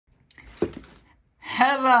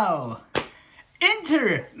Hello.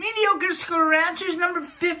 Intermediocre Scratchers number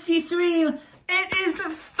 53. It is the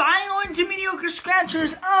final Intermediocre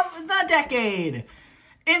Scratchers of the decade.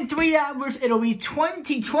 In 3 hours, it'll be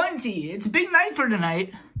 2020. It's a big night for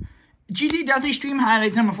tonight. GT Deathly Stream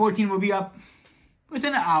Highlights number 14 will be up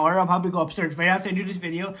within an hour. I'll probably go upstairs right after I do this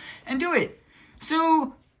video and do it.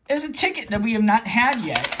 So, there's a ticket that we have not had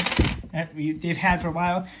yet, that they've had for a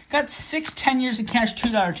while. Got 6 10 years of cash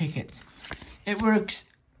 $2 tickets. It works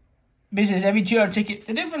basically every $2 ticket.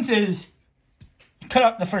 The difference is, cut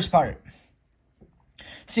out the first part.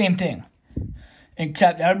 Same thing.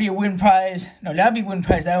 Except that would be a win prize. No, that would be win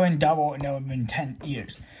prize. That would win double, and that would win 10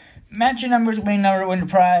 years. Match your numbers, win number, win the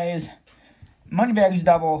prize. Money bag is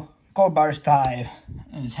double. Gold bar is 5.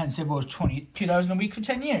 And the 10 symbol is 2,000 a week for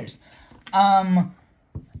 10 years.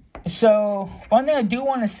 So, one thing I do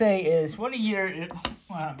want to say is, what a year,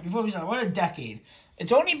 before we start, what a decade.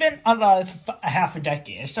 It's only been alive a half a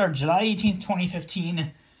decade. It started July 18th,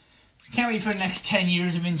 2015. Can't wait for the next 10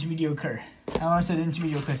 years of Intermediocre. I want to say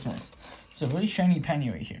Intermediocre Christmas. It's a really shiny penny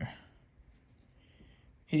right here.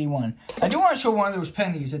 81. I do want to show one of those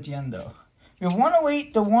pennies at the end, though. We have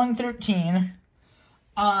 108 to 113.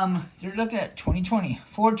 They're looking at 2020.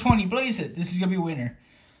 420. Blaze it. This is going to be a winner.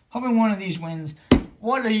 Hoping one of these wins.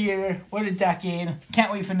 What a year. What a decade.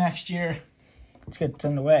 Can't wait for next year. Let's get this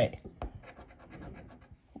underway.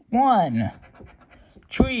 1,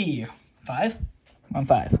 3, 5, 1,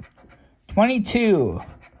 5. 22,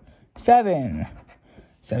 7,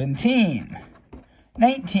 17,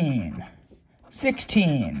 19,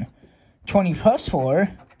 16, 20 plus 4,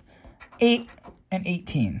 8, and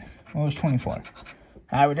 18. What was 24?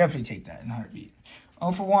 I would definitely take that in a heartbeat.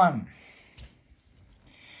 0 for 1.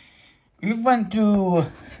 We went through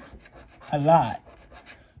a lot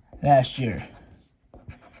last year.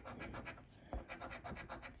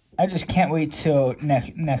 I just can't wait till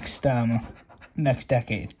next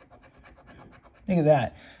decade. Look at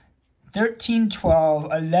that. 13,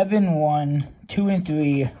 12, 11, 1, 2 and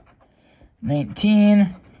 3,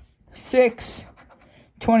 19, 6,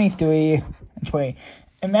 23, and 20.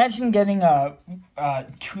 Imagine getting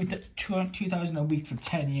 2,000 a week for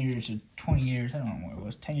 10 years or 20 years. I don't know what it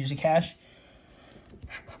was. 10 years of cash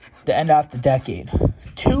to end off the decade.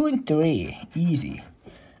 2 and 3, easy.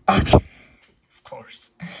 Okay. Of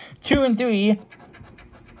course. 2 and 3,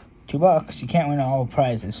 $2. You can't win all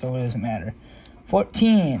prizes, so it doesn't matter.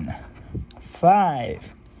 14,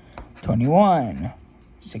 5, 21,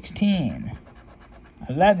 16,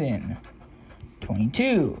 11,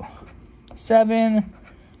 22, 7,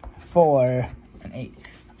 4, and 8.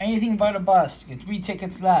 Anything but a bust. Get 3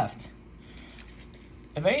 tickets left.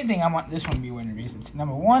 If anything, I want this one to be a winner because it's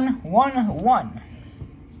number 1, 1, 1.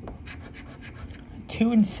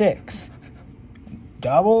 2 and 6.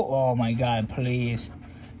 Double? Oh my God, please.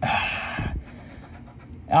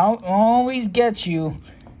 I'll always get you.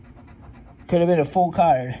 Could have been a full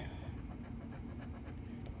card.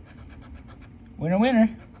 Winner, winner.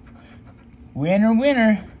 Winner,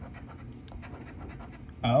 winner.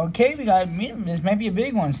 Okay, we got, this might be a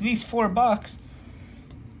big one. It's at least $4.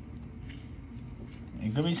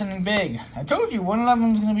 It could be something big. I told you,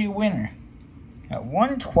 111 is going to be a winner. At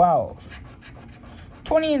 112.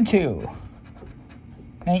 20 and 2.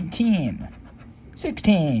 19.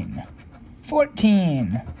 16.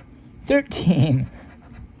 14. 13.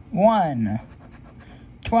 1.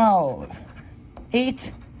 12.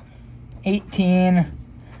 8. 18.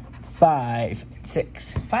 5.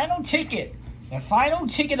 6. Final ticket. The final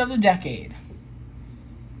ticket of the decade.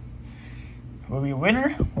 Will be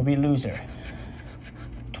winner, will be loser.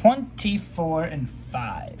 24 and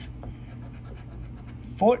 5.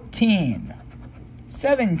 14.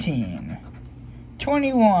 17.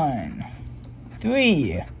 21.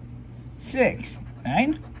 3. 6.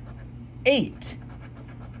 9. 8.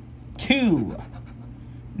 2.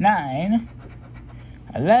 9.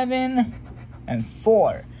 11. And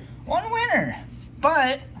 4. One winner.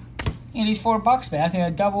 But you need $4 back. You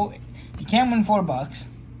got double. You can't win $4.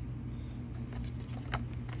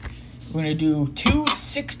 We're gonna do 2,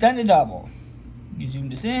 6, then a double. You zoom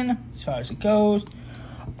this in as far as it goes.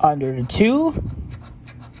 Under the 2.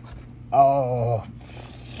 Oh.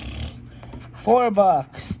 $4,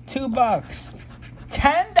 $2,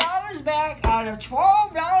 $10 back out of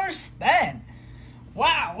 $12 spent.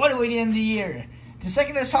 Wow, what a way to end the year. The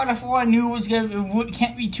second I saw the 4, I knew it was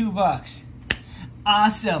can't be $2.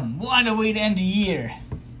 Awesome. What a way to end the year.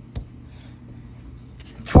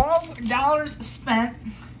 $12 spent,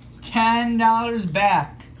 $10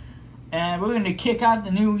 back. And we're going to kick off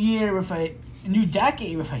the new year with a new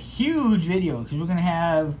decade with a huge video. Because we're going to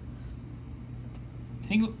have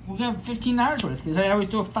think we got $15 worth because I always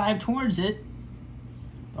throw 5 towards it.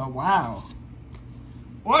 Oh, wow.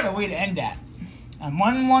 What a way to end that. On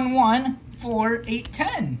 1, 1, 1, 4, 8,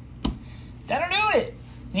 10. That'll do it.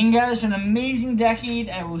 Thank you guys for an amazing decade.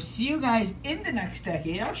 I will see you guys in the next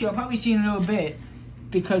decade. Actually, I'll probably see you in a little bit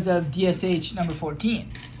because of DSH number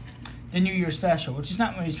 14. The New Year special, which is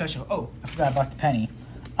not really special. Oh, I forgot about the penny.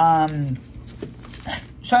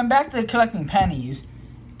 So I'm back to collecting pennies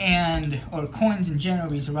or coins in general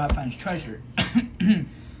because of Rob finds treasure.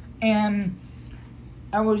 And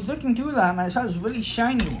I was looking through them and I saw this really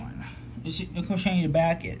shiny one. Look how shiny the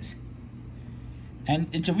back is. And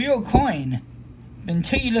it's a real coin, but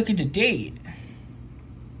until you look at the date.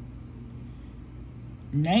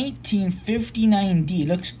 1959D.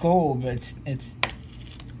 Looks gold, but it's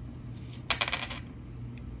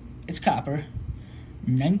copper.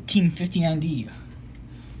 1959D.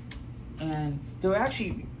 And there were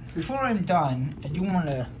actually, before I'm done, I do want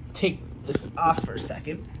to take this off for a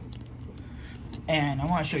second. And I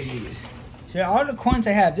want to show you these. So all the coins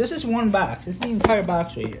I have, this is one box. This is the entire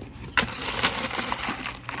box right here.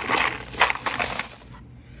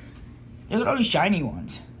 Look at all these shiny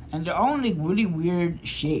ones. And they're all in like really weird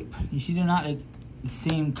shape. You see they're not like the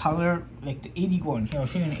same color. Like the 81. Here, I'll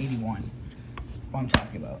show you an 81. What I'm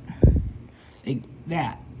talking about. Like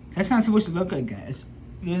that. That's not supposed to look like that.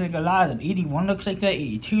 There's like a lot of them. 81 looks like that.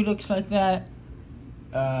 82 looks like that.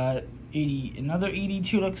 Another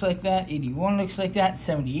 82 looks like that. 81 looks like that.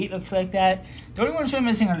 78 looks like that. The only ones I'm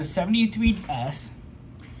missing are the 73S,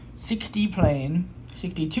 60 plain,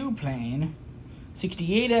 62 plain,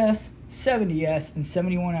 68S, 70S, and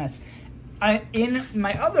 71S. In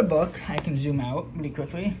my other book, I can zoom out really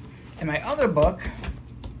quickly. In my other book,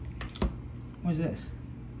 what is this?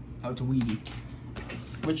 Oh, it's a Wheatie.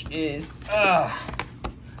 Which is,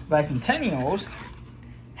 Bicentennials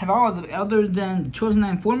have all of the, other than the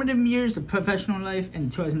 2009 formative years, the professional life,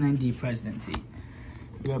 and the 2009 presidency.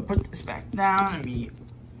 We're gonna put this back down and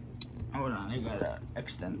hold on, I gotta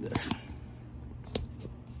extend this.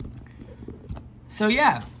 So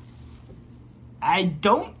yeah, the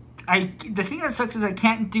thing that sucks is I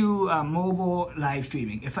can't do mobile live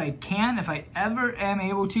streaming. If I ever am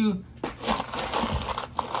able to,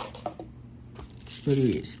 look at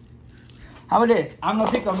these. How it is, I'm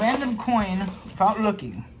gonna pick a random coin without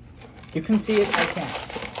looking. You can see it, I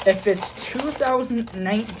can't. If it's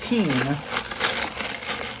 2019,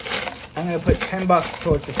 I'm gonna put $10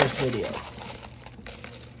 towards the first video.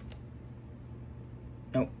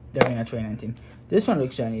 Nope, definitely not 2019. This one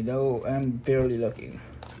looks shiny though, I'm barely looking.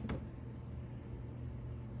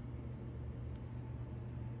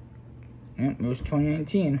 Yep, it was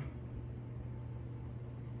 2019.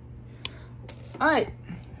 Alright.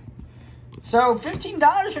 So,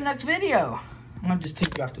 $15 for next video. I'm going to just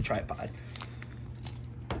take you off the tripod.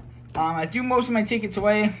 I threw most of my tickets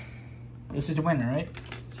away. This is the winner, right?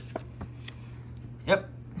 Yep.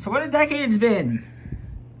 So, what a decade it's been.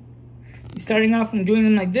 Starting off from doing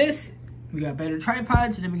them like this. We got better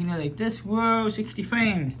tripods. And then we can do like this. Whoa, 60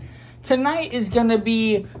 frames. Tonight is going to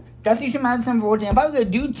be Destiny Madison 14. I'm probably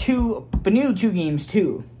going to do two games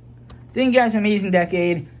too. Thank you guys for an amazing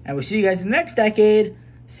decade. I will see you guys in the next decade.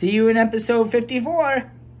 See you in episode 54.